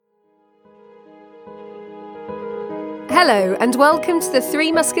Hello and welcome to the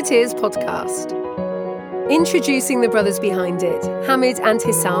Three Musketeers podcast. Introducing the brothers behind it, Hamid and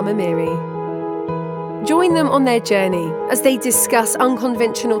Hissam Amiri. Join them on their journey as they discuss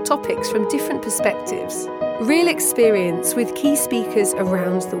unconventional topics from different perspectives. Real experience with key speakers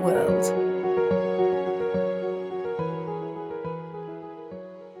around the world.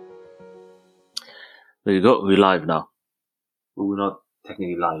 There you go, we're live now. But we're not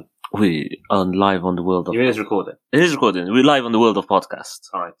technically live. We are live on the World of... It is recorded. It is recording. We're live on the World of Podcasts.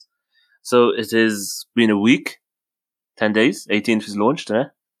 Alright. So it has been a week, 10 days, 18th is launched, eh?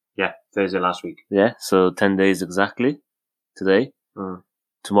 Yeah, Thursday last week. Yeah, so 10 days exactly today.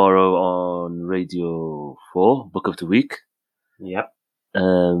 Tomorrow on Radio 4, Book of the Week. Yep.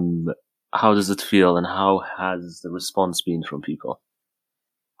 How does it feel and how has the response been from people?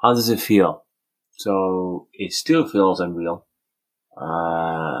 How does it feel? So, it still feels unreal.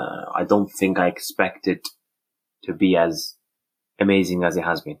 I don't think I expect it to be as amazing as it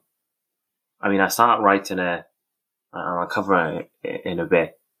has been. I mean, I started writing and I'll cover it in a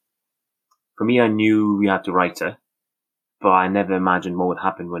bit. For me, I knew we had to write it, but I never imagined what would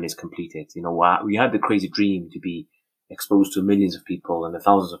happen when it's completed. You know, we had the crazy dream to be exposed to millions of people and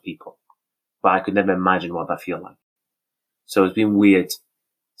thousands of people, but I could never imagine what that felt like. So it's been weird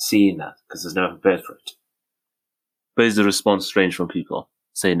seeing that because there's no prepared for it. But is the response strange from people?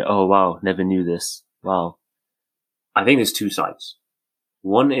 Saying, oh wow, never knew this. Wow. I think there's two sides.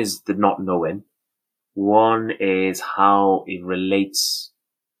 One is the not knowing. One is how it relates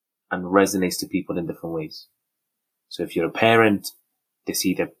and resonates to people in different ways. So if you're a parent, they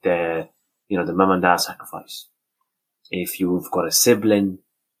see the mum and dad sacrifice. If you've got a sibling,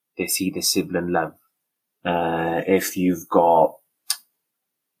 they see the sibling love. If you've got,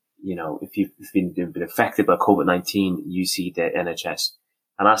 if you've been affected by COVID-19, you see the NHS.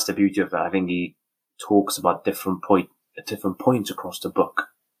 And that's the beauty of it. I think he talks about different points across the book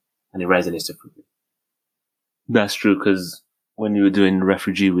and it resonates differently. That's true, because when you were doing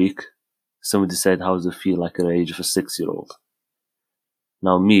Refugee Week, somebody said, how does it feel like at the age of a 6-year-old?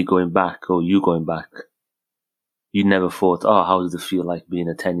 Now me going back, or you going back, you never thought, oh, how does it feel like being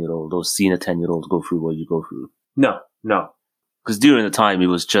a 10-year-old or seeing a 10-year-old go through what you go through? No. Because during the time, it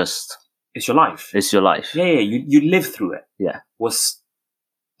was just... It's your life. It's your life. Yeah, you live through it. Yeah. What's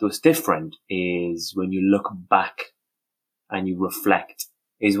different is when you look back and you reflect,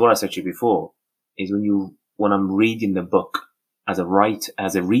 is what I said to you before, is when I'm reading the book as a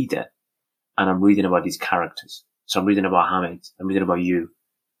reader, and I'm reading about these characters. So I'm reading about Hamid, I'm reading about you,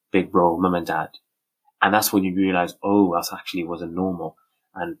 big bro, mum and dad. And that's when you realize, oh, that actually wasn't normal.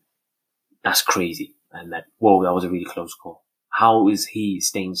 And that's crazy. And that, whoa, that was a really close call. How is he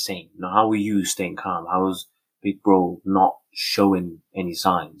staying sane? How are you staying calm? How is big bro not showing any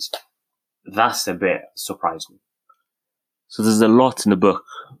signs? That's a bit surprised me. So there's a lot in the book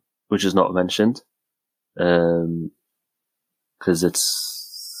which is not mentioned, because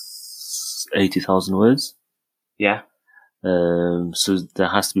it's 80,000 words. Yeah. So there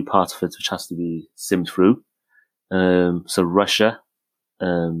has to be part of it which has to be simmed through. So Russia,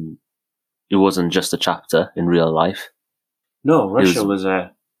 it wasn't just a chapter in real life. No, Russia was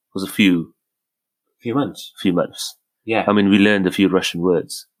a few months. Yeah. I mean, we learned a few Russian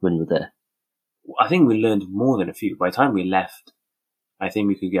words when we were there. I think we learned more than a few. By the time we left, I think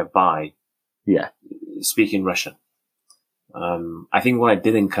we could get by. Yeah. Speaking Russian. I think what I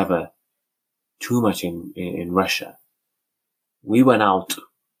didn't cover too much in Russia, we went out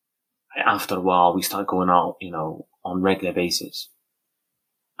after a while, we started going out, on regular basis.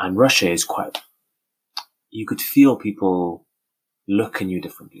 And Russia is you could feel people looking at you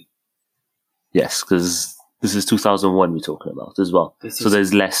differently. Yes, because this is 2001 we're talking about as well.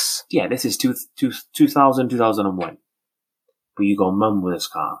 There's less. Yeah, this is 2000, 2001. But you got mum with a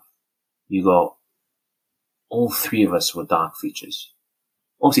scarf. You got all three of us with dark features.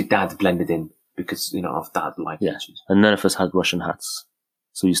 Obviously dad blended in because, of dad light features. And none of us had Russian hats.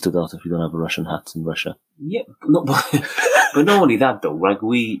 So you stood out if you don't have a Russian hat in Russia. Yeah, but not only that though, like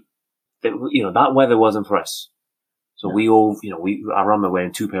that weather wasn't for us. So we all, I remember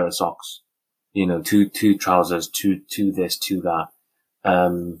wearing 2 pair of socks, two trousers, two this, two that.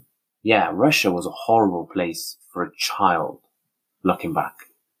 Russia was a horrible place for a child looking back.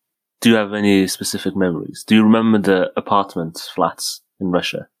 Do you have any specific memories? Do you remember the apartment flats in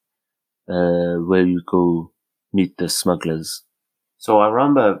Russia, where you go meet the smugglers? So I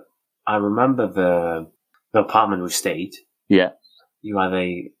remember the apartment we stayed. Yeah. You had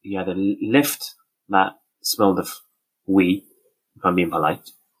a lift that smelled of weed, if I'm being polite.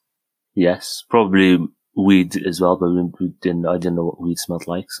 Yes, probably weed as well, but I didn't know what weed smelled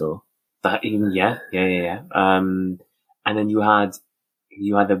like, so. That even, yeah. And then you had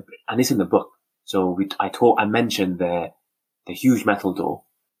and it's in the book. So I mentioned the huge metal door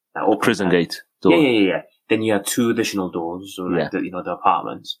that opened. Prison gate door. Yeah. Then you had 2 additional doors, so like the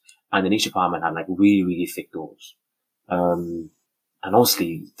apartments, and then each apartment had like really, really thick doors. And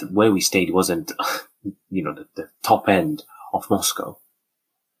obviously where we stayed wasn't, the top end of Moscow,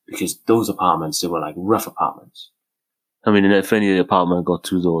 because those apartments, they were like rough apartments. I mean, if any apartment got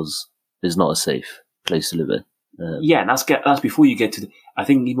 2 doors, it's not a safe place to live in. Yeah, that's before you get to I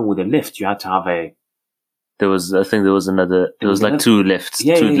think even with a lift, you had to have there was like 2 lifts,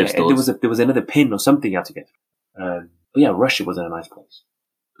 2 lift doors. There was another pin or something you had to get. But yeah, Russia wasn't a nice place.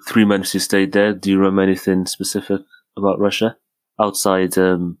 3 months you stayed there. Do you remember anything specific about Russia? Outside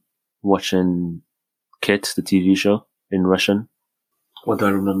watching KIT, the TV show in Russian? What do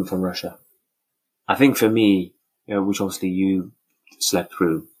I remember from Russia? I think for me, which obviously you slept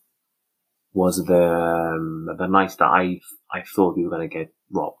through, was the night that I thought we were going to get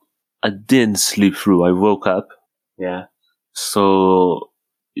robbed. I didn't sleep through. I woke up. Yeah. So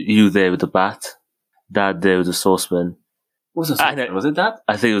you there with the bat, Dad there with the saucepan. What was the saucepan? Was it Dad?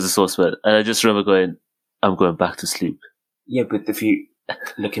 I think it was a saucepan. And I just remember going, I'm going back to sleep. Yeah, but if you,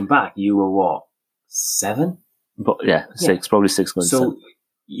 looking back, you were what, 7? But yeah, 6, probably 6 months. So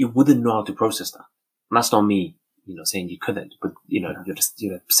you wouldn't know how to process that. And that's not me, saying you couldn't, but you're a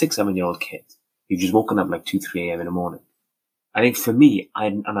 6, 7-year-old kid. You've just woken up like 2, 3 a.m. in the morning. I think for me,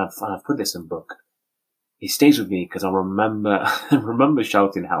 I've put this in book. It stays with me because I remember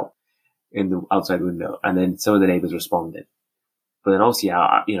shouting help in the outside window, and then some of the neighbors responded. But then also,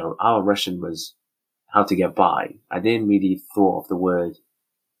 our Russian was how to get by. I didn't really thought of the word,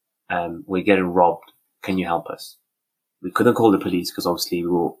 we're getting robbed. Can you help us? We couldn't call the police because obviously we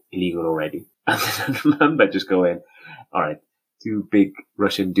were illegal already. And then I remember just going, all right, 2 big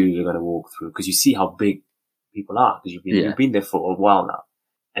Russian dudes are going to walk through, because you see how big people are, because you've been there for a while now.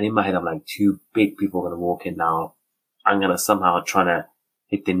 And in my head, I'm like, 2 big people are going to walk in now. I'm going to somehow try to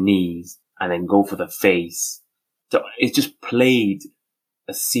hit the knees and then go for the face. So it just played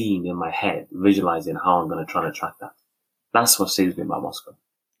a scene in my head, visualizing how I'm going to try to track that. That's what saves me about Moscow.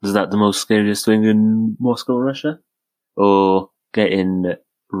 Is that the most scariest thing in Moscow, Russia? Or getting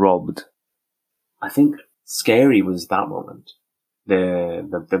robbed? I think scary was that moment.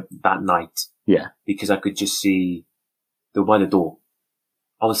 That night. Yeah. Because I could just see by the door.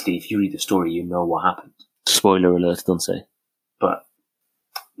 Obviously, if you read the story, you know what happened. Spoiler alert, don't say. But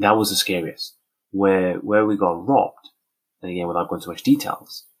that was the scariest. Where we got robbed, and again, without going into much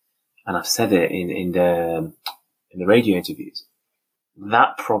details, and I've said it in the radio interviews,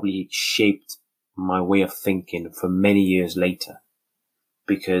 that probably shaped my way of thinking for many years later,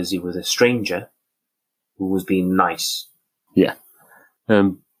 because it was a stranger who was being nice. Yeah.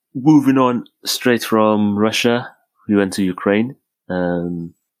 Moving on straight from Russia, we went to Ukraine.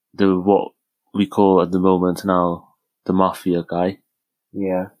 What we call at the moment now the mafia guy.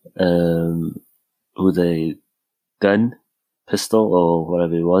 Yeah. With a gun, pistol, or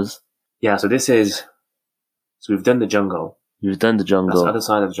whatever it was. Yeah. So we've done the jungle. You've done the jungle. That's the other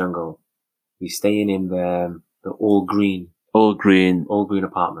side of the jungle. We're staying in the all green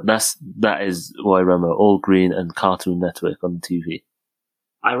apartment. That is what I remember. All green and Cartoon Network on the TV.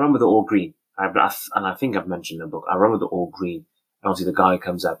 I remember the all green. And I think I've mentioned in the book. I remember the all green. And obviously the guy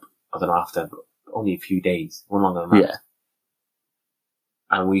comes up, I don't know, after only a few days, one longer than that. Yeah.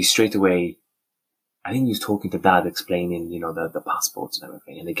 And we straight away, I think he was talking to Dad, explaining, the passports and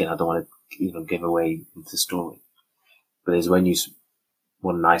everything. And again, I don't want to, give away the story. But there's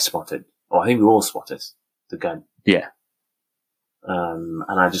one I spotted, or I think we all spotted the gun. Yeah.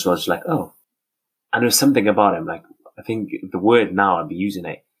 And I just was like, oh. And there was something about him, like, I think the word now I'd be using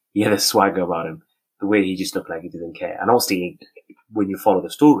it. He had a swagger about him. The way he just looked like he didn't care. And obviously, when you follow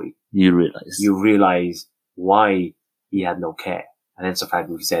the story, you realize why he had no care. And hence the fact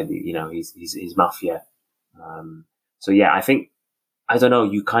that we said, he's mafia. So yeah, I think, I don't know,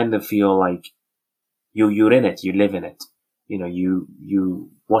 you kind of feel like you're in it, you live in it. You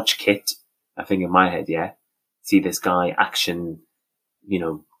watch KIT, I think in my head, yeah. See this guy, action,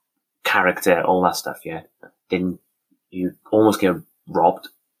 character, all that stuff, yeah. Then you almost get robbed,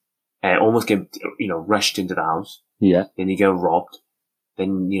 almost get, rushed into the house. Yeah. Then you get robbed.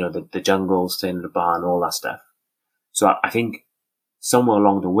 Then, the jungle, staying in the barn, all that stuff. So I think somewhere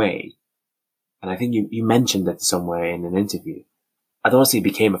along the way, and I think you mentioned it somewhere in an interview, I don't want to say it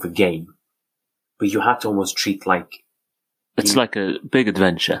became like a game, but you had to almost treat like... It's like a big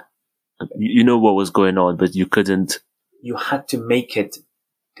adventure. You know what was going on, but you couldn't... You had to make it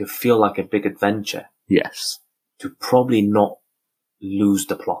to feel like a big adventure. Yes. To probably not lose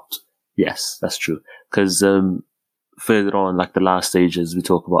the plot. Yes, that's true. Because further on, like the last stages, we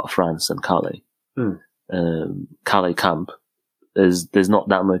talk about France and Calais. Calais camp. There's not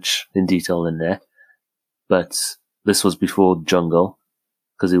that much in detail in there, but this was before jungle,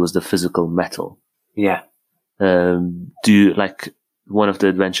 because it was the physical metal. Yeah. One of the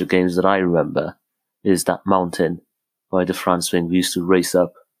adventure games that I remember is that mountain by the France wing we used to race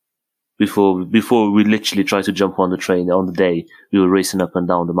up. Before we literally tried to jump on the train on the day, we were racing up and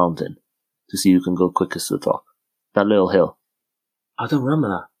down the mountain to see who can go quickest to the top. That little hill. I don't remember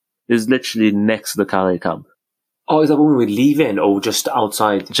that. It's literally next to the Calais camp. Oh, is that when we were leaving or just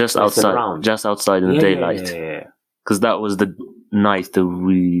outside? Just outside in the daylight. Yeah. Because that was the night that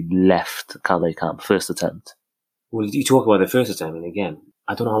we left Calais camp, first attempt. Well, you talk about the first attempt, and again,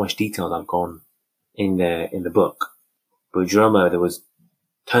 I don't know how much detail I've gone in the book, but do you remember there was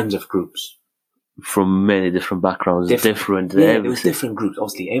tons of groups from many different backgrounds, different. Yeah, there was different groups.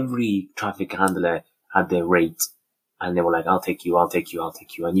 Obviously, every traffic handler had their rate, and they were like, "I'll take you,"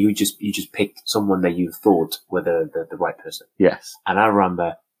 and you just picked someone that you thought were the right person. Yes. And I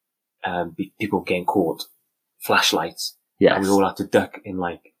remember people getting caught, flashlights. Yes. And we all had to duck in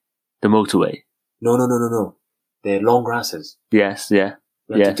like the motorway. No. The long grasses. Yes, yeah.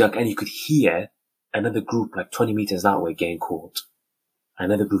 We had to duck, and you could hear another group like 20 meters that way getting caught.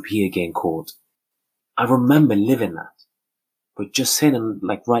 Another group here getting caught. I remember living that. But just saying,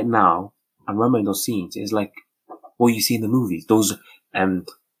 like right now, I'm remembering those scenes. It's like what you see in the movies. Those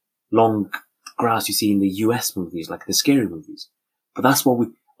long grass you see in the US movies, like the scary movies. But that's what we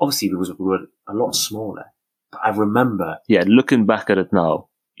were a lot smaller. But I remember. Yeah, looking back at it now,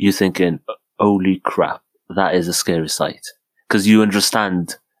 you're thinking, holy crap, that is a scary sight. Because you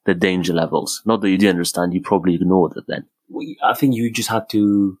understand the danger levels. Not that you didn't understand, you probably ignored it then. I think you just had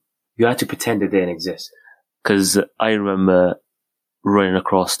to pretend it didn't exist. Because I remember running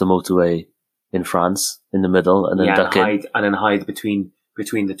across the motorway in France, in the middle, and then ducking. And hide between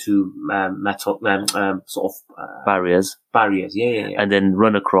the two metal barriers. Barriers, yeah. And then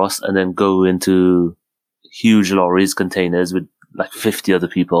run across and then go into huge lorries, containers with like 50 other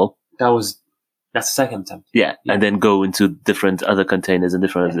people. That's the second attempt. Yeah, and then go into different other containers and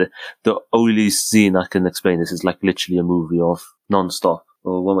different. Yeah. The only scene I can explain this is like literally a movie of non-stop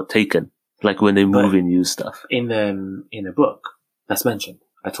or one Taken, like when they move in new stuff. In the book that's mentioned,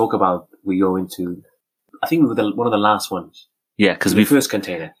 I talk about we go into. I think we were one of the last ones. Yeah, because the first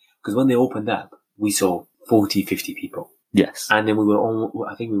container. Because when they opened up, we saw 40, 50 people. Yes, and then we were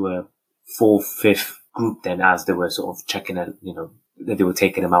I think we were 4th, 5th group then as they were sort of checking it, that they were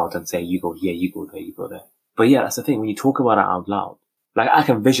taking them out and saying, you go here, you go there, you go there. But yeah, that's the thing. When you talk about it out loud, like I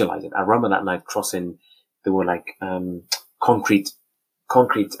can visualize it. I remember that night crossing, there were like, concrete,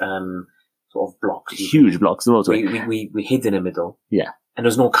 sort of blocks. Huge blocks. We hid in the middle. Yeah. And there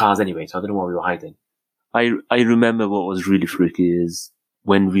was no cars anyway, so I don't know why we were hiding. I remember what was really freaky is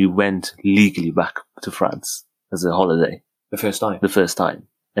when we went legally back to France as a holiday. The first time.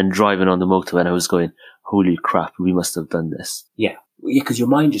 And driving on the motorway, and I was going, holy crap, we must have done this. Yeah, because your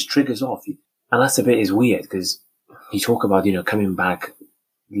mind just triggers off. And that's the bit is weird, because you talk about, coming back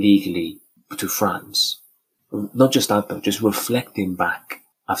legally to France. Not just that, though, just reflecting back.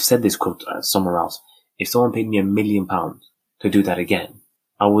 I've said this quote somewhere else. If someone paid me £1 million to do that again,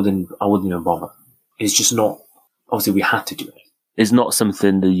 I wouldn't even bother. It's just not, obviously we had to do it. It's not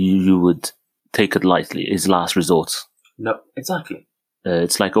something that you would take it lightly. It's last resort. No, exactly.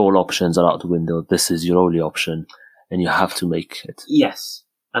 It's like all options are out the window. This is your only option, and you have to make it. Yes.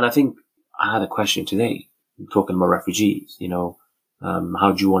 And I think I had a question today, talking about refugees,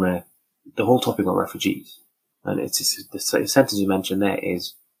 how do you want to, the whole topic of refugees. And it's just, the sentence you mentioned there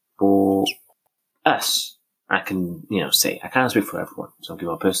is, for us, I can, say, I can't speak for everyone, so I'll give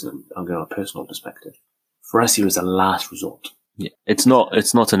a personal perspective. For us, it was a last resort. Yeah. It's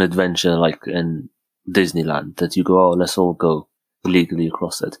not an adventure like in Disneyland that you go, oh, let's all go illegally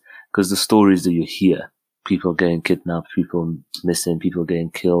across it, because the stories that you hear, people getting kidnapped, people missing, people getting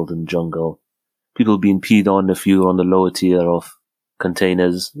killed in the jungle, people being peed on if you're on the lower tier of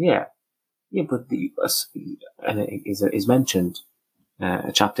containers. Yeah, but and it is mentioned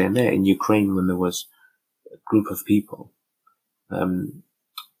a chapter in there in Ukraine when there was a group of people. When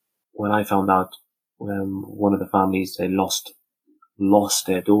I found out one of the families, they lost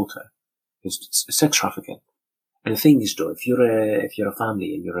their daughter, it's sex trafficking. And the thing is, though, if you're a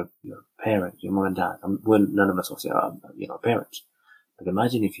family and you're a parent, your mom and dad, none of us obviously are, parents. But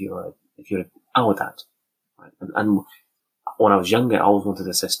imagine if you're our dad, right? And when I was younger, I always wanted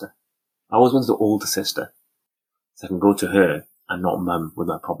a sister. I always wanted the older sister, so I can go to her and not mum with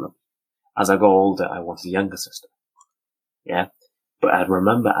my problem. As I got older, I wanted a younger sister. Yeah, but I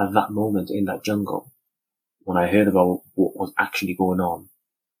remember at that moment in that jungle, when I heard about what was actually going on,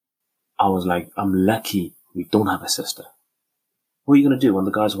 I was like, I'm lucky we don't have a sister. What are you going to do when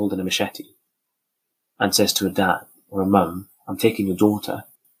the guy's holding a machete and says to a dad or a mum, I'm taking your daughter?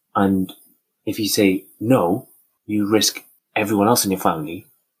 And if you say no, you risk everyone else in your family.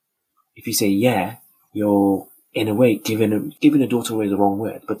 If you say yeah, you're in a way giving a daughter away the wrong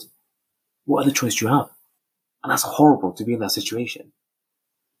word. But what other choice do you have? And that's horrible to be in that situation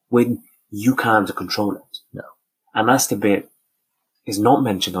when you can't control it. No. And that's the bit is not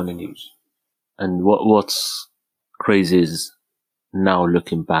mentioned on the news. And what's crazy is now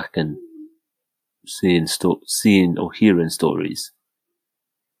looking back and seeing or hearing stories,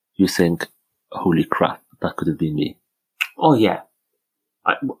 you think, holy crap, that could have been me. Oh yeah.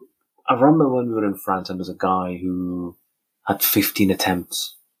 I remember when we were in France and there was a guy who had 15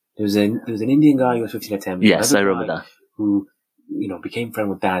 attempts. There was an Indian guy who had 15 attempts. Yes, I remember that. Who, became friend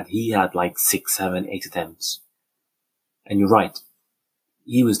with dad. He had like 6, 7, 8 attempts. And you're right.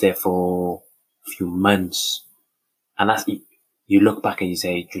 He was there for a few months. And that's, you look back and you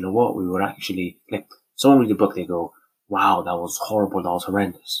say, do you know what? We were actually, like, someone read the book, they go, wow, that was horrible, that was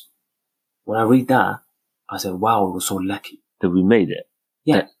horrendous. When I read that, I said, wow, we were so lucky. That we made it.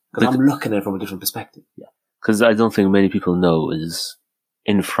 Yeah, because I'm looking at it from a different perspective. Yeah. Because I don't think many people know is,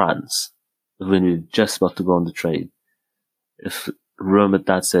 in France, when you're just about to go on the train, remember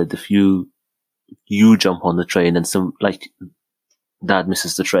Dad said, if you jump on the train and Dad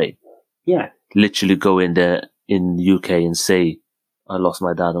misses the train. Yeah. Literally go in there in the UK and say, I lost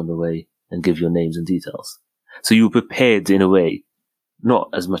my dad on the way, and give your names and details. So you were prepared in a way, not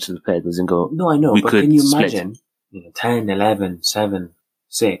as much as prepared as in go. No, I know, but can you imagine, 10, 11, 7,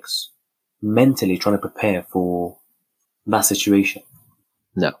 6, mentally trying to prepare for that situation?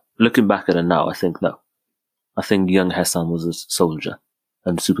 No. Looking back at it now, I think no. I think young Hassan was a soldier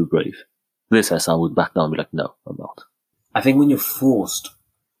and super brave. This Hassan would back down and be like, no, I'm not. I think when you're forced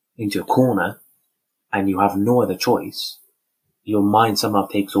into a corner and you have no other choice, your mind somehow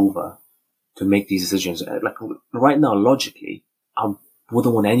takes over to make these decisions. Like right now, logically, I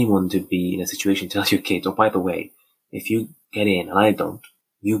wouldn't want anyone to be in a situation to tell your kids, oh, by the way, if you get in and I don't,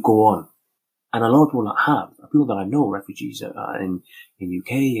 you go on. And a lot of people people that I know, refugees in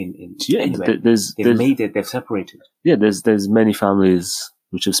UK, anywhere, they've separated. Yeah, there's many families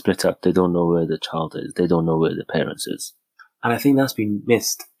which have split up. They don't know where the child is. They don't know where the parents is. And I think that's been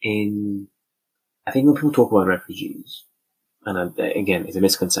missed I think when people talk about refugees, and again, it's a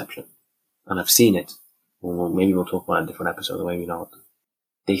misconception, and I've seen it, or maybe we'll talk about it in a different episode, or maybe not.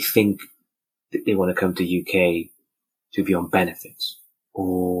 They think that they want to come to UK to be on benefits,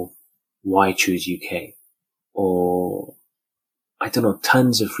 or why choose UK, or I don't know,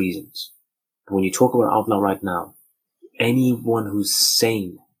 tons of reasons. But when you talk about it out loud right now, anyone who's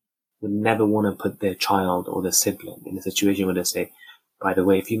sane would never want to put their child or their sibling in a situation where they say, by the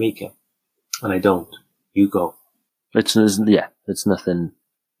way, if you make it, and I don't, you go. It's nothing It's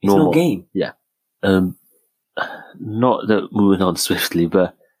normal. no game. Yeah. Not that moving on swiftly,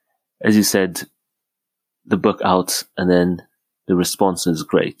 but as you said, the book out and then the response is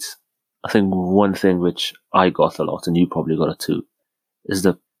great. I think one thing which I got a lot, and you probably got it too, is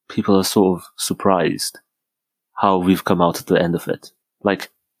that people are sort of surprised how we've come out at the end of it. Like,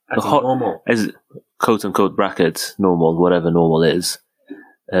 normal. As quote unquote bracket normal, whatever normal is.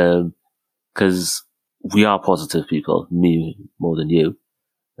 Because we are positive people, me more than you.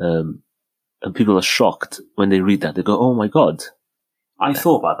 And people are shocked when they read that. They go, oh my God. I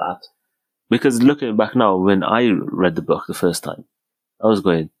thought about that. Because looking back now, when I read the book the first time, I was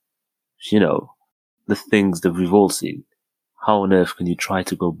going, the things that we've all seen. How on earth can you try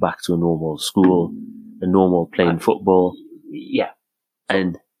to go back to a normal school, a normal playing football? Yeah.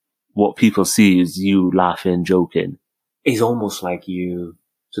 And what people see is you laughing, joking. It's almost like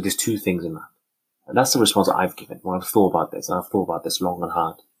so there's two things in that. And that's the response that I've given when I've thought about this, and I've thought about this long and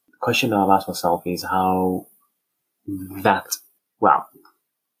hard. The question that I've asked myself is how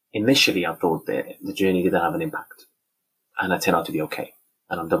initially I thought that the journey didn't have an impact. And I turned out to be okay.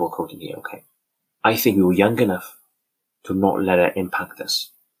 And I'm double quoting here, okay. I think we were young enough to not let it impact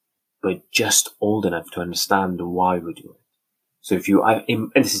us, but just old enough to understand why we're doing it. So it's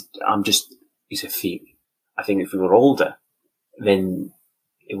a theory. I think if we were older, then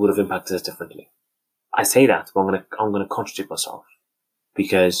it would have impacted us differently. I say that, but I'm gonna contradict myself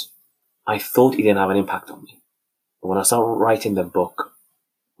because I thought it didn't have an impact on me. But when I started writing the book,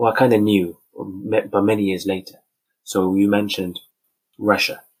 I kind of knew, but many years later. So you mentioned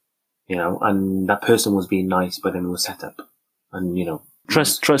Russia, and that person was being nice, but then it was set up, and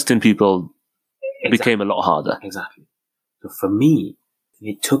trust in people became a lot harder. Exactly. So for me,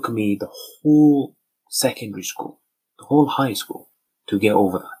 it took me the whole secondary school, the whole high school to get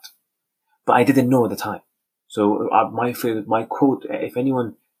over that. But I didn't know at the time. So my quote, if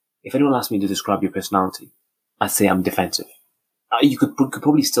anyone asked me to describe your personality, I'd say I'm defensive. You could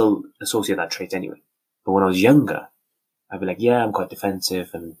probably still associate that trait anyway. But when I was younger, I'd be like, yeah, I'm quite defensive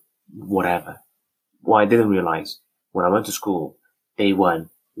and whatever. What I didn't realize, when I went to school, day one,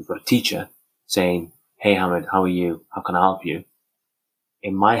 we've got a teacher saying, hey, Hamid, how are you? How can I help you?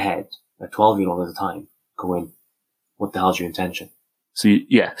 In my head, a 12-year-old at the time, going, what the hell's your intention? So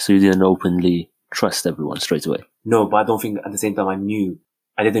you didn't openly trust everyone straight away. No, but I don't think at the same time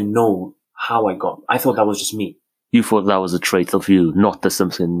I didn't know how I thought that was just me. You thought that was a trait of you, not that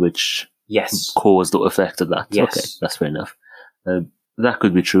something which caused or affected that. Yes. Okay, that's fair enough. That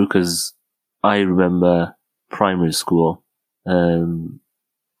could be true, because I remember primary school,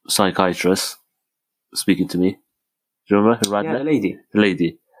 psychiatrist speaking to me. Do you remember? Yeah, the lady. The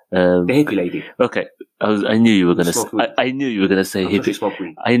lady. The hippie lady. Okay, I knew you were going to. I knew you were going to say hippie. Sure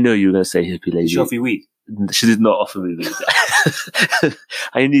weed. I know you were going to say hippie lady. Did she offer you weed? She did not offer me weed.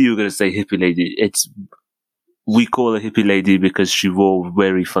 I knew you were going to say hippie lady. We call her hippie lady because she wore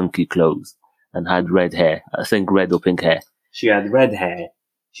very funky clothes and had red hair. I think red or pink hair. She had red hair.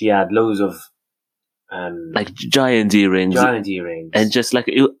 She had loads of like giant earrings. And just like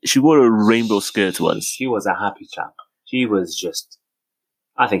she wore a rainbow skirt once. She was a happy chap. She was just.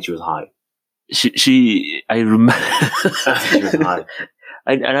 I think she was high. I remember. I think she was high.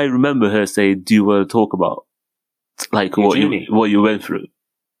 And I remember her saying, "Do you want to talk about like what you went through?"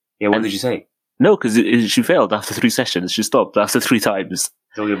 Yeah. What did you say? No, because she failed after 3 sessions. She stopped after 3 times.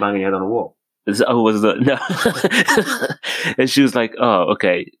 So you're banging your head on a wall. No. And she was like, "Oh,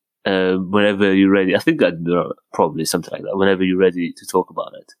 okay. Whenever you're ready." I think probably something like that. Whenever you're ready to talk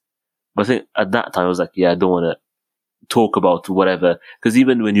about it. But I think at that time I was like, "Yeah, I don't want to talk about whatever." Because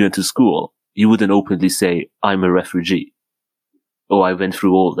even when you went to school, you wouldn't openly say, "I'm a refugee," or "I went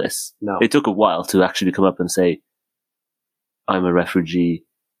through all this." No. It took a while to actually come up and say, "I'm a refugee.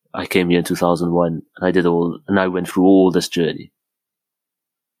 I came here in 2001 and I went through all this journey."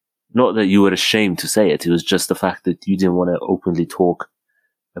 Not that you were ashamed to say it. It was just the fact that you didn't want to openly talk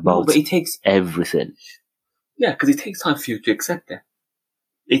about everything. Yeah, because it takes time for you to accept it.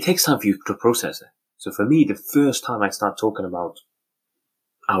 It takes time for you to process it. So for me, the first time I started talking about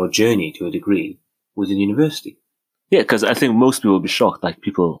our journey to a degree was in university. Yeah, because I think most people will be shocked, like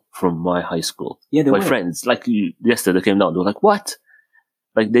people from my high school. Yeah, my friends, like yesterday they came down, they were like, "What?"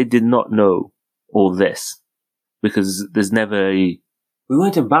 Like they did not know all this. Because there's never We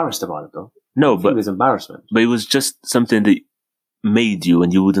weren't embarrassed about it though. No, but it was embarrassment. But it was just something that made you,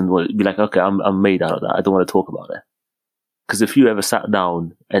 and you wouldn't want to be like, "Okay, I'm made out of that. I don't want to talk about it." Because if you ever sat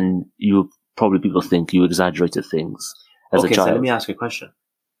down and people think you exaggerated things as a child. So let me ask you a question.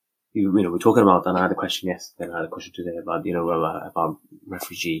 We're talking about, and I had a question yesterday, and I had a question today about, about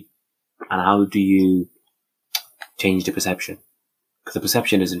refugee, and how do you change the perception? Because the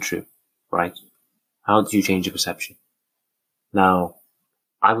perception isn't true, right? How do you change the perception? Now,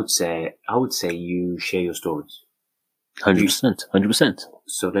 I would say you share your stories. 100%.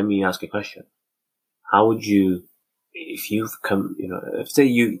 So let me ask you a question. How would you, if you've come, say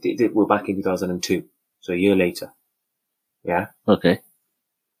we're back in 2002, so a year later, yeah? Okay.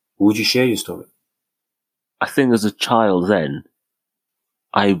 Would you share your story? I think as a child then,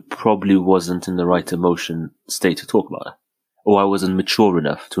 I probably wasn't in the right emotion state to talk about it. Or I wasn't mature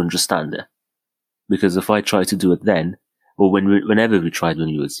enough to understand it. Because if I tried to do it then, or whenever we tried when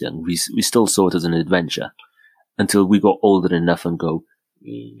we was young, we still saw it as an adventure. Until we got older enough and go,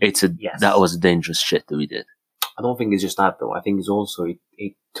 that was dangerous shit that we did. I don't think it's just that though. I think it's also,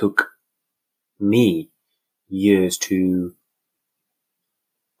 it took me years to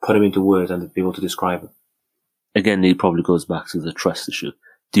put them into words and to be able to describe them. Again, it probably goes back to the trust issue.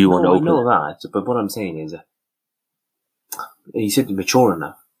 Do you want to open it? I know that, but what I'm saying is, you said mature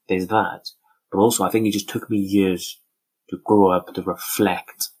enough, there's that. But also, I think it just took me years to grow up, to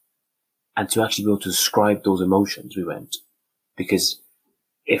reflect, and to actually be able to describe those emotions we went. Because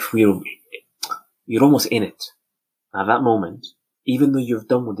you're almost in it. At that moment, even though you've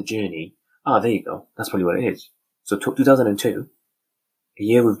done with the journey, there you go. That's probably what it is. So 2002, a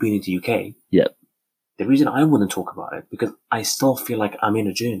year we've been into UK. Yep. The reason I wouldn't talk about it, because I still feel like I'm in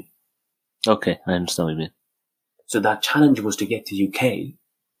a journey. Okay, I understand what you mean. So that challenge was to get to UK,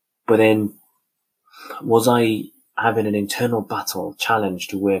 but then was I having an internal battle challenge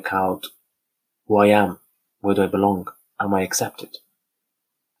to work out who I am? Where do I belong? Am I accepted?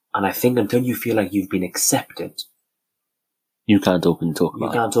 And I think until you feel like you've been accepted, you can't openly talk about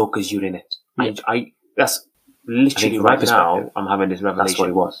it. You can't talk because you're in it. Yeah. That's literally right now, I'm having this revelation. That's what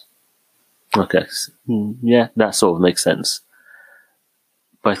it was. Okay. Yeah, that sort of makes sense.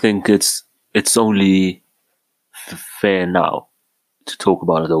 But I think it's only fair now to talk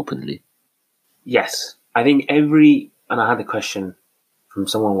about it openly. Yes. I think and I had a question from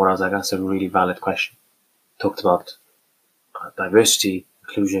someone where I was like, that's a really valid question. Talked about diversity,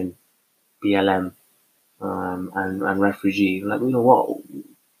 inclusion, BLM, and refugee. Like,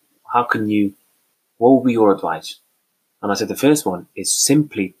 how can you, what would be your advice? And I said, the first one is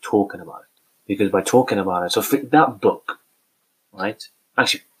simply talking about it. Because by talking about it, so that book, right?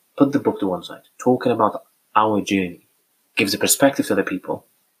 Actually, put the book to one side. Talking about our journey gives a perspective to the people,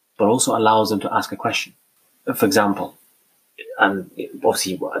 but also allows them to ask a question. For example, and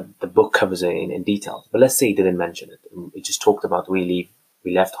obviously the book covers it in detail, but let's say it didn't mention it. It just talked about we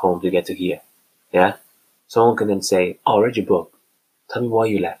left home to get to here. Yeah? Someone can then say, oh, I read your book. Tell me why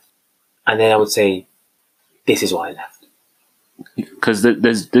you left. And then I would say, this is why I left. Because there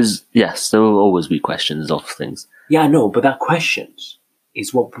will always be questions of things. Yeah, I know, but that questions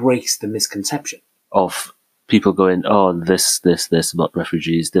is what breaks the misconception. Of people going, oh, this about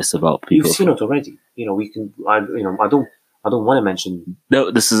refugees, this about people. You've seen it already. I don't want to mention.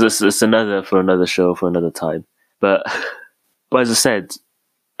 No, this is another for another show for another time. But as I said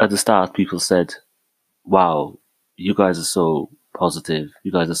at the start, people said, wow, you guys are so positive.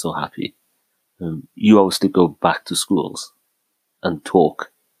 You guys are so happy. You obviously go back to schools and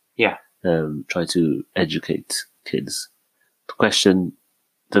talk. Yeah. Try to educate kids. The question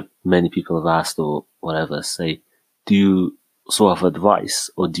that many people have asked or whatever, say, do you sort of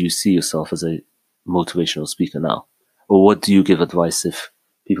advice, or do you see yourself as a motivational speaker now? Or what do you give advice if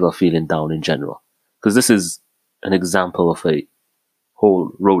people are feeling down in general? Because this is an example of a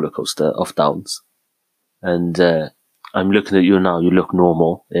whole roller coaster of downs. And I'm looking at you now, you look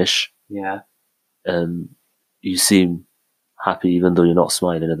normal-ish. Yeah. You seem happy even though you're not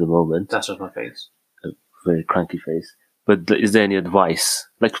smiling at the moment. That's just my face. A very cranky face. But is there any advice?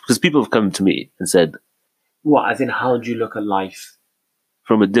 Like, because people have come to me and said... What, as in how do you look at life?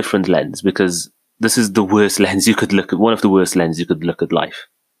 From a different lens, because this is the worst lens you could look at, one of the worst lenses you could look at life.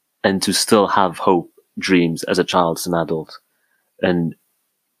 And to still have hope, dreams as a child, as an adult, and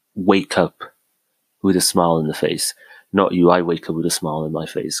wake up with a smile on the face. Not you, I wake up with a smile on my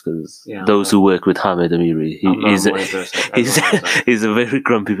face, because those who work with Hamid Amiri, he's a very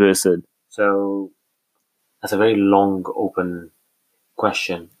grumpy person. So that's a very long, open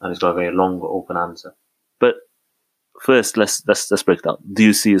question, and it's got a very long, open answer. But first, let's break down. Do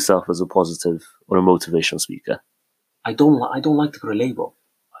you see yourself as a positive or a motivational speaker? I don't like to put a label.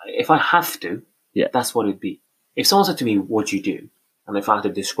 If I have to, that's what it'd be. If someone said to me, "What do you do?" and if I had to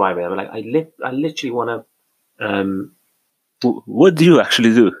describe it, I'd be like, I literally want to. What do you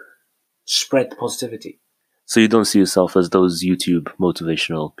actually do? Spread positivity. So you don't see yourself as those YouTube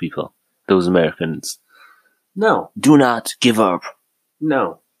motivational people, those Americans? No. Do not give up.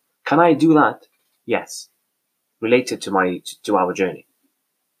 No. Can I do that? Yes. Related to our journey.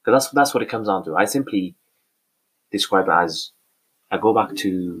 Because that's what it comes down to. I simply describe it as I go back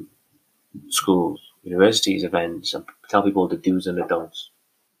to schools, universities, events, and tell people the do's and the don'ts.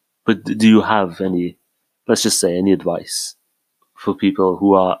 But do you have any, let's just say, any advice for people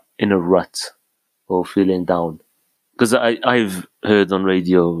who are in a rut or feeling down? Because I've heard on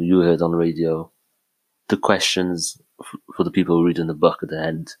radio, you heard on radio, the questions for the people reading the book at the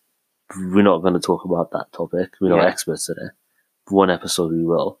end. We're not going to talk about that topic. We're not experts at it. One episode we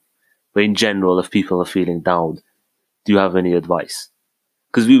will. But in general, if people are feeling down, do you have any advice?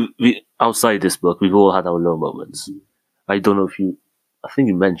 Because we outside this book, we've all had our low moments. I don't know if I think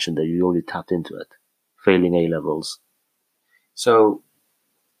you mentioned that you already tapped into it. Failing A-levels. So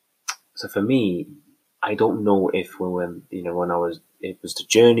for me, I don't know if when it was the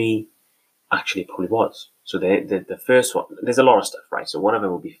journey. Actually, it probably was. So the first one, there's a lot of stuff, right? So one of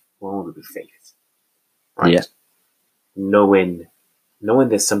them would be faith, right? Yeah. Knowing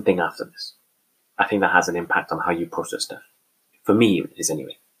there's something after this. I think that has an impact on how you process stuff. For me, it is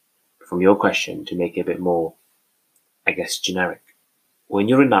anyway. From your question, to make it a bit more, I guess, generic. When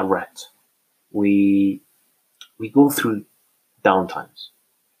you're in that rut, we go through downtimes.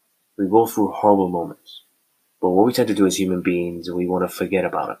 We go through horrible moments. But what we tend to do as human beings, we want to forget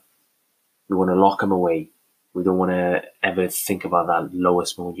about it. We want to lock them away. We don't want to ever think about that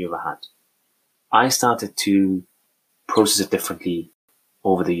lowest moment you ever had. I started to process it differently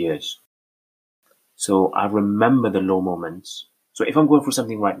over the years. So I remember the low moments. So if I'm going through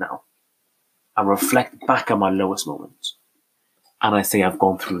something right now, I reflect back on my lowest moments. And I say I've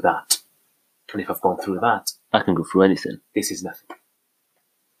gone through that. And if I've gone through that, I can go through anything. This is nothing.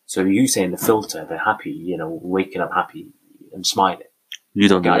 So you saying the filter, they're happy, waking up happy and smiling. You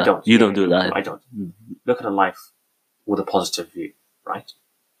don't do I that. don't. You don't do that. I don't. Look at a life with a positive view, right?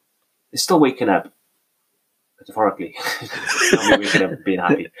 It's still waking up, metaphorically. Not me waking up being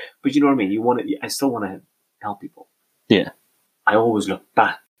happy. But you know what I mean? I still want to help people. Yeah. I always look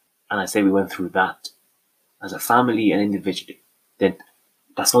back and I say we went through that as a family and individually. Then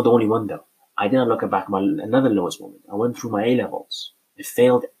that's not the only one though. I didn't look back at another lowest moment. I went through my A-levels. I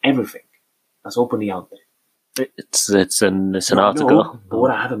failed everything. That's openly out there. It's an No, article. but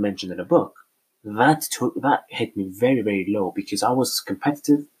what I haven't mentioned in the book, that hit me very, very low because I was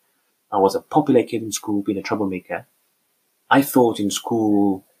competitive. I was a popular kid in school, being a troublemaker. I thought in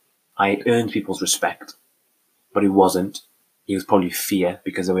school I earned people's respect, but it wasn't. It was probably fear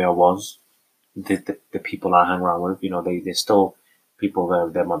because of the way I was. The people I hang around with, they're still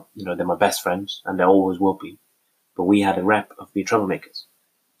people. They're my best friends, and they always will be. But we had a rep of being troublemakers.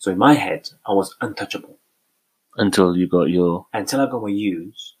 So in my head, I was untouchable. Until you got Until I got my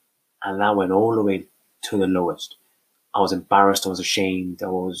U's, and that went all the way to the lowest. I was embarrassed, I was ashamed, I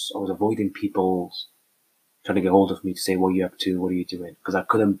was avoiding people trying to get hold of me to say, what are you up to, what are you doing? Because I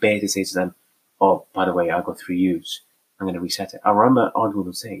couldn't bear to say to them, oh, by the way, I got 3 U's, I'm going to reset it. I remember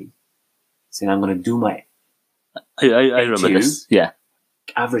Oddwood saying, I'm going to do my I remember this, yeah.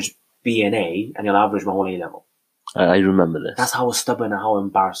 Average B and A, and you'll average my whole A level. I remember this. That's how stubborn and how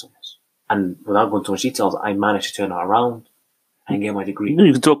embarrassing it was. And without going into much details, I managed to turn that around and get my degree.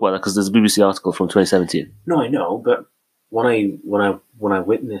 You can talk about that because there's a BBC article from 2017. No, I know, but when I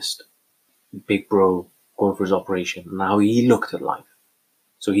witnessed Big Bro going for his operation and how he looked at life,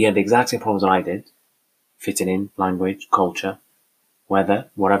 so he had the exact same problems that I did, fitting in, language, culture, weather,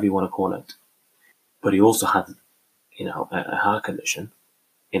 whatever you want to call it, but he also had, a heart condition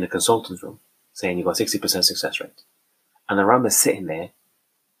in a consultant's room, saying you got 60% success rate, and I remember sitting there,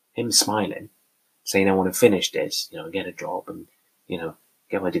 him smiling, saying I want to finish this, get a job and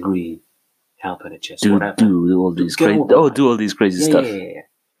get my degree. Help NHS, whatever. Do all these crazy stuff. Yeah.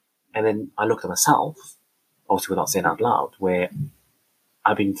 And then I looked at myself, obviously without saying out loud, where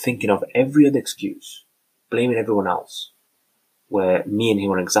I've been thinking of every other excuse, blaming everyone else, where me and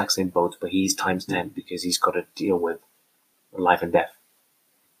him are in the exact same boat, but he's times 10 because he's got to deal with life and death.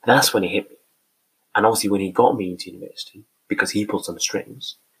 That's when it hit me. And obviously when he got me into university, because he pulled some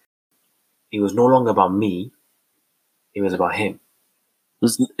strings, it was no longer about me, it was about him.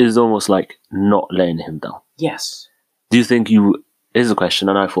 It's almost like not letting him down. Yes. Do you think here's a question,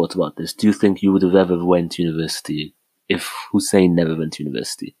 and I thought about this. Do you think you would have ever went to university if Hussein never went to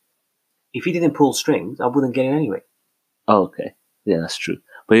university? If he didn't pull strings, I wouldn't get in anyway. Oh, okay. Yeah, that's true.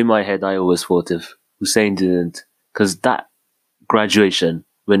 But in my head, I always thought if Hussein didn't, because that graduation,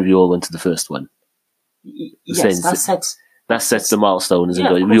 when we all went to the first one, Yes, that sets the milestone, isn't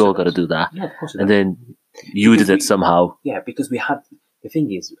it? We all got to do that. Yeah, of course. And then you did it somehow. Yeah, because we had, the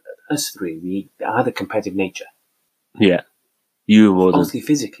thing is, us three, we had a competitive nature. Yeah. You were obviously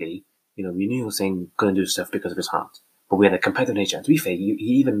physically, we knew Hussein couldn't do stuff because of his heart, but we had a competitive nature. And to be fair, he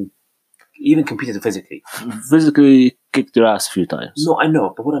even competed physically. Physically kicked your ass a few times. No, I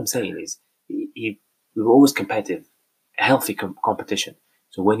know, but what I'm saying is, we were always competitive, a healthy competition.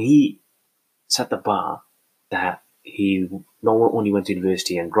 So when he set the bar that he not only went to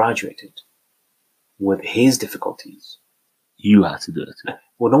university and graduated with his difficulties, you had to do it.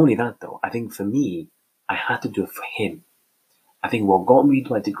 Well, not only that though, I think for me, I had to do it for him. I think what got me to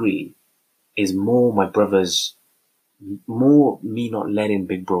my degree is more me not letting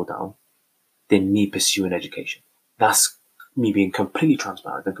Big Bro down than me pursuing education. That's me being completely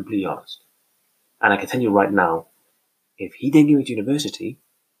transparent and completely honest. And I can tell you right now, if he didn't get me to university,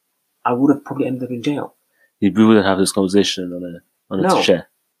 I would have probably ended up in jail. We wouldn't have this conversation on a share.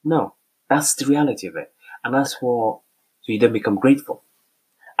 No, that's the reality of it. And that's what, so you then become grateful.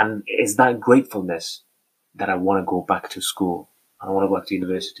 And it's that gratefulness that I want to go back to school. I want to go back to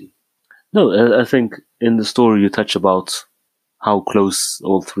university. No, I think in the story you touch about how close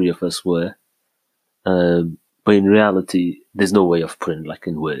all three of us were. But in reality, there's no way of putting like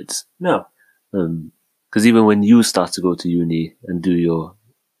in words. No. Because even when you start to go to uni and do your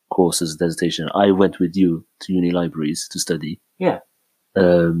courses, dissertation, I went with you to uni libraries to study. Yeah.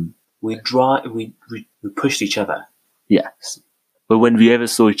 We pushed each other. Yes. But when we ever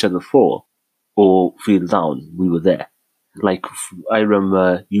saw each other fall or feel down, we were there. Like, I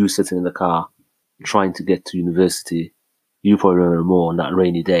remember you sitting in the car trying to get to university. You probably remember more on that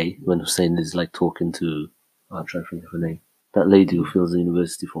rainy day when Hussein is like talking to, I'm trying to think of her name, that lady who fills the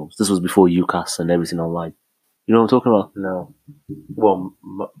university forms. This was before UCAS and everything online. You know what I'm talking about? No. Well,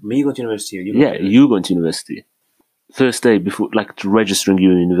 me going to university or you going to university? You going to university. First day before, like, registering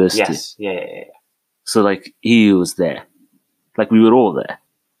you in university. Yes, yeah. So, like, he was there. Like, we were all there.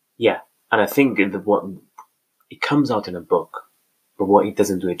 Yeah, and I think what it comes out in a book, but what it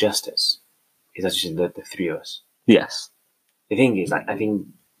doesn't do it justice is actually the three of us. Yes. The thing is, I think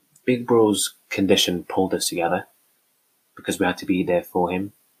Big Bro's condition pulled us together because we had to be there for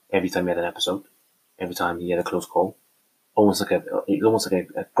him every time he had an episode, every time he had a close call, almost like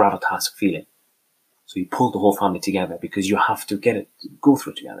a gravitas feeling. So you pulled the whole family together because you have to go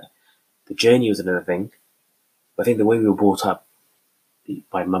through it together. The journey was another thing, but I think the way we were brought up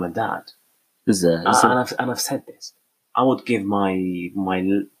by mum and dad, and I've said this, I would give my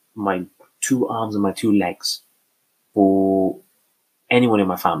 2 arms and my 2 legs for anyone in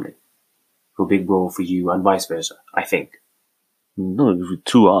my family, for Big Bro, for you, and vice versa. I think. No,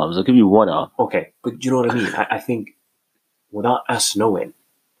 2 arms. I'll give you 1 arm. Okay, but do you know what I mean? I think without us knowing,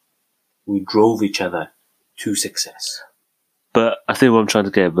 we drove each other to success. But I think what I'm trying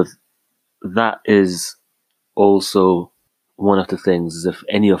to get, but that is also one of the things, is if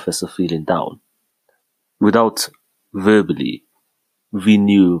any of us are feeling down, without verbally, we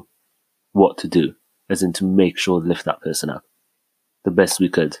knew what to do, as in to make sure to lift that person up the best we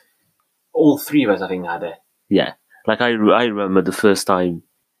could. All 3 of us, I think, had it. Yeah. Like, I remember the first time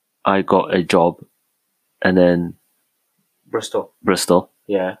I got a job, and then Bristol.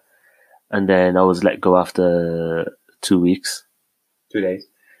 Yeah. And then I was let go after 2 weeks. 2 days.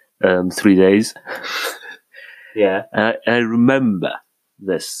 3 days. Yeah. And I remember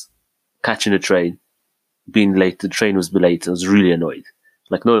this, catching a train, being late. The train was late. I was really annoyed.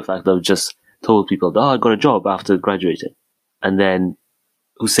 Like, not the fact that I just told people, I got a job after graduating. And then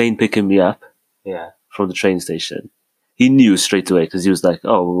Hussein picking me up from the train station. He knew straight away because he was like,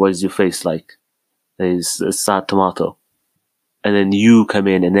 what is your face like? It's a sad tomato. And then you come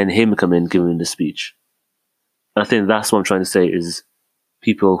in, and then him come in giving the speech. And I think that's what I'm trying to say is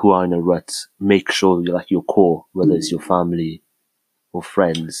people who are in a rut, make sure you're like your core, whether it's your family or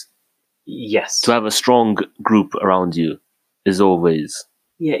friends. Yes. To have a strong group around you is always...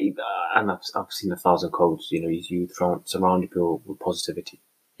 Yeah, and I've seen 1,000 quotes, you surround people with positivity.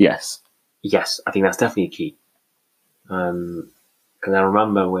 Yes. Yes, I think that's definitely key. Because I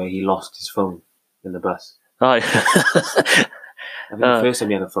remember where he lost his phone in the bus. Oh, I think the first time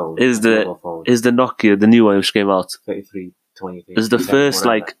he had a phone is the Nokia, the new one which came out. 3320. Is the first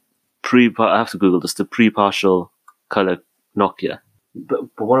I have to Google this, the pre-partial colour Nokia. But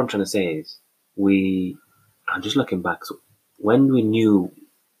what I'm trying to say is, I'm just looking back, so when we knew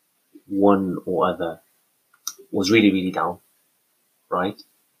one or other was really, really down, right?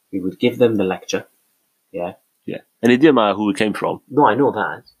 We would give them the lecture, yeah? Yeah. And it didn't matter who it came from. No, I know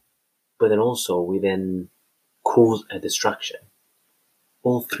that. But then also, we then caused a distraction.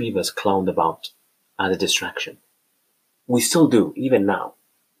 All 3 of us clowned about as a distraction. We still do, even now.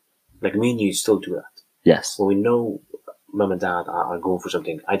 Like, me and you still do that. Yes. When we know mum and dad are going for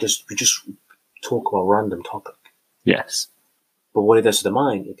something, we just talk about random topic. Yes. But what it does to the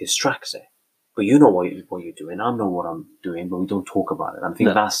mind, it distracts it. But you know what you're doing, I know what I'm doing, but we don't talk about it. I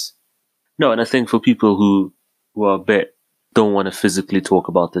think that's... No, and I think for people who are a bit, don't want to physically talk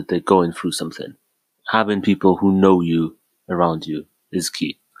about that they're going through something, having people who know you around you is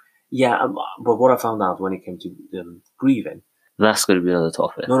key. Yeah, but what I found out when it came to grieving... That's going to be another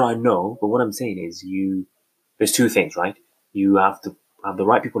topic. No, I know, but what I'm saying is there's 2 things, right? You have to have the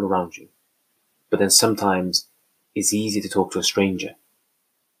right people around you, but then sometimes it's easy to talk to a stranger.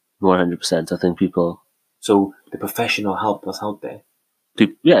 100%. I think people... So the professional help that's out there.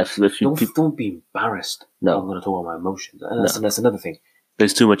 Don't be embarrassed. No. I'm going to talk about my emotions. And that's another thing.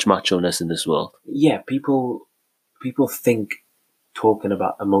 There's too much macho-ness in this world. Yeah, people think talking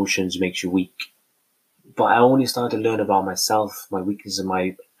about emotions makes you weak. But I only started to learn about myself, my weaknesses, and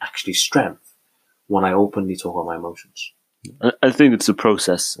my actually strength when I openly talk about my emotions. I think it's a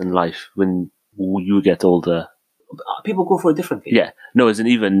process in life when you get older. People go for it differently. Yeah. No, as in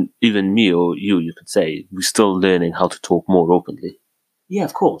even me or you could say, we're still learning how to talk more openly. Yeah,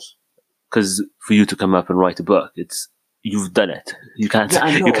 of course. Because for you to come up and write a book, you've done it. You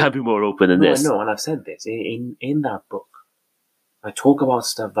can't be more open than this. I know, and I've said this. In that book, I talk about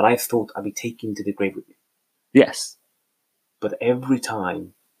stuff that I thought I'd be taking to the grave with me. Yes. But every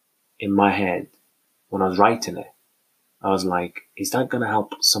time in my head, when I was writing it, I was like, is that going to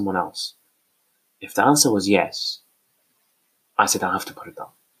help someone else? If the answer was yes, I said, I have to put it down.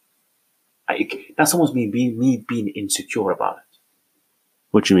 That's almost me being insecure about it.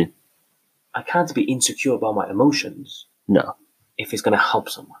 What do you mean? I can't be insecure about my emotions. No. If it's going to help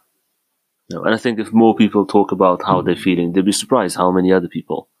someone. No, and I think if more people talk about how they're feeling, they'd be surprised how many other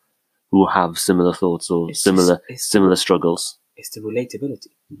people who have similar thoughts or similar struggles. It's the relatability.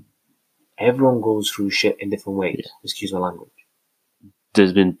 Everyone goes through shit in different ways. Yeah. Excuse my language.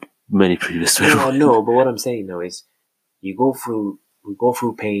 There's been many previous No, but what I'm saying though is we go through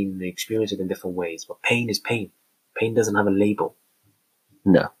pain and experience it in different ways, but pain is pain. Pain doesn't have a label.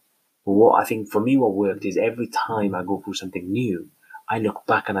 No. But what I think for me, what worked is every time I go through something new, I look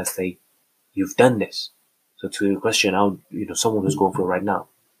back and I say, you've done this. So to your question, someone who's going through it right now,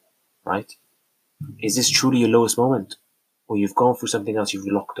 right? Is this truly your lowest moment? Or you've gone through something else, you've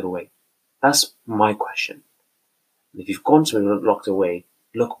locked it away? That's my question. If you've gone through it and locked it away,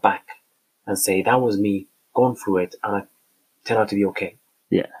 look back and say, that was me, gone through it, and I turned out to be okay.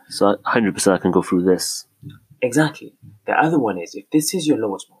 Yeah, so 100% I can go through this. Exactly. The other one is, if this is your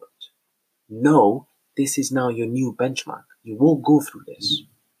lowest moment, no, this is now your new benchmark. You won't go through this.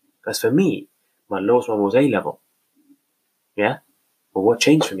 Because for me, my lowest moment was A-level. Yeah? But what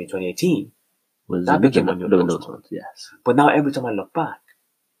changed for me in 2018, that became my new lowest moment. Yes. But now every time I look back,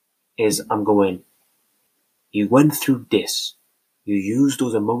 I'm going, you went through this. You used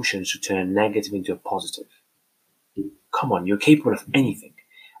those emotions to turn a negative into a positive. Come on, you're capable of anything.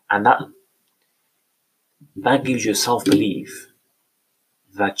 And that gives you a self-belief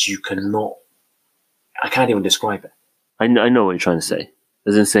that you cannot, I can't even describe it. I know what you're trying to say.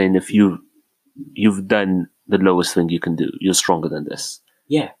 As in saying, if you've done the lowest thing you can do, you're stronger than this.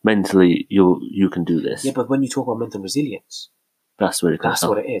 Yeah. Mentally, you can do this. Yeah, but when you talk about mental resilience, that's where it comes That's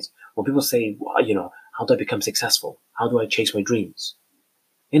what it is. When people say, how do I become successful? How do I chase my dreams?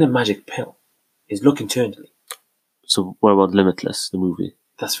 In a magic pill is look internally. So what about Limitless, the movie?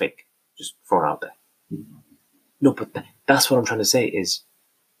 That's fake. Just throw it out there. No, but that's what I'm trying to say is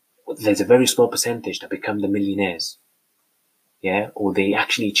there's a very small percentage that become the millionaires. Yeah? Or they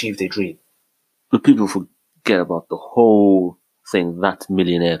actually achieve their dream. But people forget about the whole thing that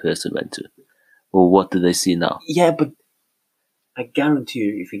millionaire person went to. Or what do they see now? Yeah, but I guarantee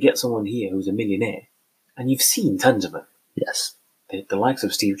you, if you get someone here who's a millionaire, and you've seen tons of them. Yes. The likes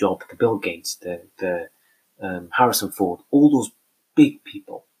of Steve Jobs, the Bill Gates, the Harrison Ford, all those big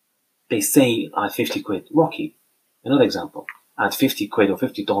people, they say I had 50 quid. Rocky, another example. I had 50 quid or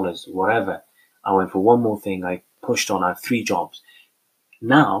 $50, whatever. I went for one more thing. I pushed on. I had 3 jobs.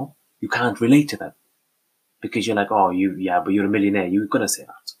 Now, you can't relate to them. Because you're like, but you're a millionaire. You're going to say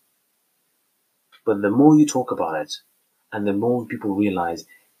that. But the more you talk about it, and the more people realize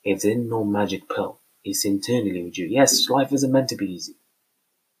it's in no magic pill. It's internally with you. Yes, life isn't meant to be easy.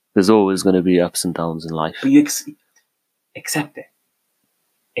 There's always going to be ups and downs in life. But you accept it.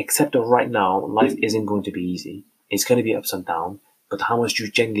 Accept that right now, life isn't going to be easy. It's going to be ups and downs, but how much do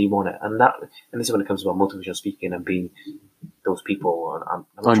you genuinely want it? And this is when it comes about motivational speaking and being those people on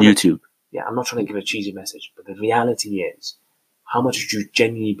YouTube. I'm not trying to give a cheesy message, but the reality is, how much do you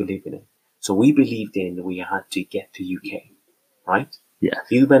genuinely believe in it? So we believed we had to get to UK, right? Yeah.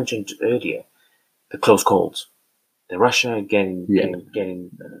 You mentioned earlier the close calls, the Russia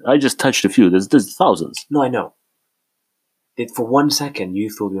getting. I just touched a few. There's thousands. No, I know. For 1 second you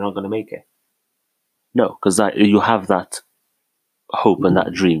thought you're not going to make it? No, because you have that hope and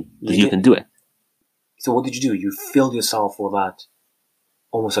that dream that you can do it. So what did you do? You filled yourself with that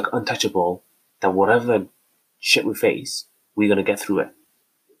almost like untouchable, that whatever shit we face, we're going to get through it.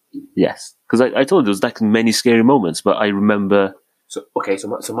 Yes, because I told you there was like many scary moments, but I remember. So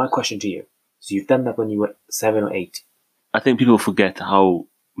my question to you: so you've done that when you were 7 or 8. I think people forget how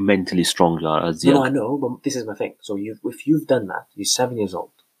mentally strong you are as young. No, I know, but this is my thing. So if you've done that, you're 7 years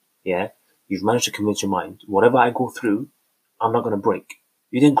old. Yeah, you've managed to convince your mind. Whatever I go through, I'm not going to break.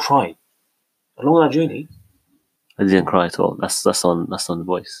 You didn't cry along that journey. I didn't cry at all. That's on The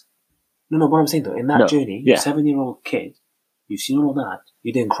Voice. No. What I'm saying though, in that journey, you're a 7-year-old kid. You've seen all that.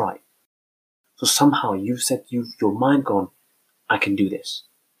 You didn't cry. So somehow you've set your mind gone, I can do this.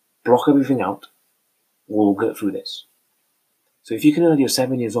 Block everything out. We'll get through this. So if you can know that you're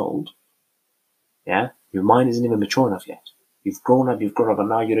 7 years old, yeah, your mind isn't even mature enough yet. You've grown up, and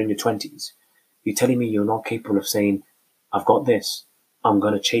now you're in your 20s. You're telling me you're not capable of saying, I've got this. I'm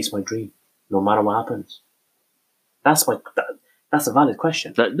going to chase my dream, no matter what happens. That's a valid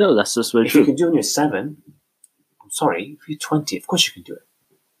question. That's just very true. If you can do it when you're 7, I'm sorry, if you're 20, of course you can do it.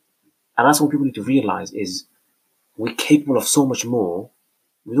 And that's what people need to realize is we're capable of so much more.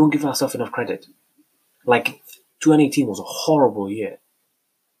 We don't give ourselves enough credit. Like 2018 was a horrible year.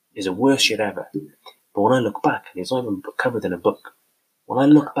 It's the worst year ever. But when I look back, and it's not even covered in a book, when I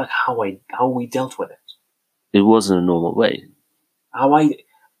look back how we dealt with it. It wasn't a normal way. And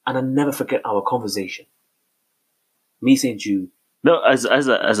I never forget our conversation. Me saying to you. No, as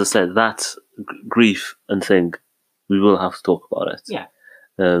I said, that grief and thing, we will have to talk about it. Yeah.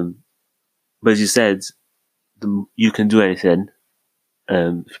 But as you said, you can do anything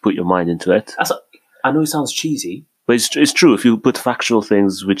if you put your mind into it. I know it sounds cheesy. But it's true, if you put factual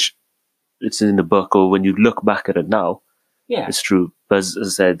things, which it's in the book, or when you look back at it now, Yeah. it's true. But as I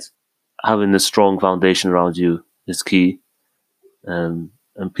said, having a strong foundation around you is key. And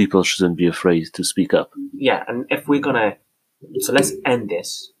people shouldn't be afraid to speak up. Yeah, and if we're gonna, so let's end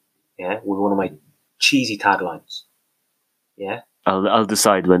this, yeah, with one of my cheesy taglines. Yeah? I'll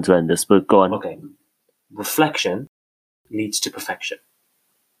decide when to end this, but go on. Okay. Reflection leads to perfection.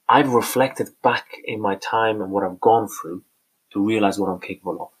 I've reflected back in my time and what I've gone through to realize what I'm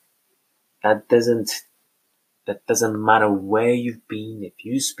capable of. That doesn't matter where you've been. If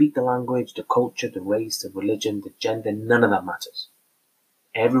you speak the language, the culture, the race, the religion, the gender, none of that matters.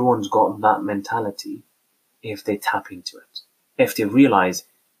 Everyone's got that mentality if they tap into it. If they realize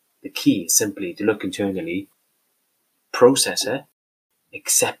the key is simply to look internally, process it,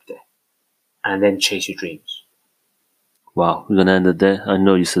 accept it, and then chase your dreams. Wow, we're going to end it there. I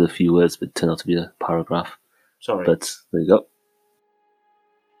know you said a few words, but it turned out to be a paragraph. Sorry. But there you go.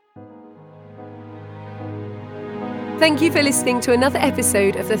 Thank you for listening to another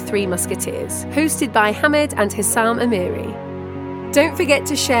episode of The Three Musketeers, hosted by Hamed and Hissam Amiri. Don't forget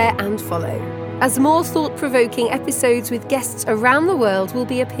to share and follow, as more thought-provoking episodes with guests around the world will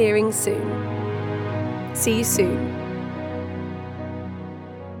be appearing soon. See you soon.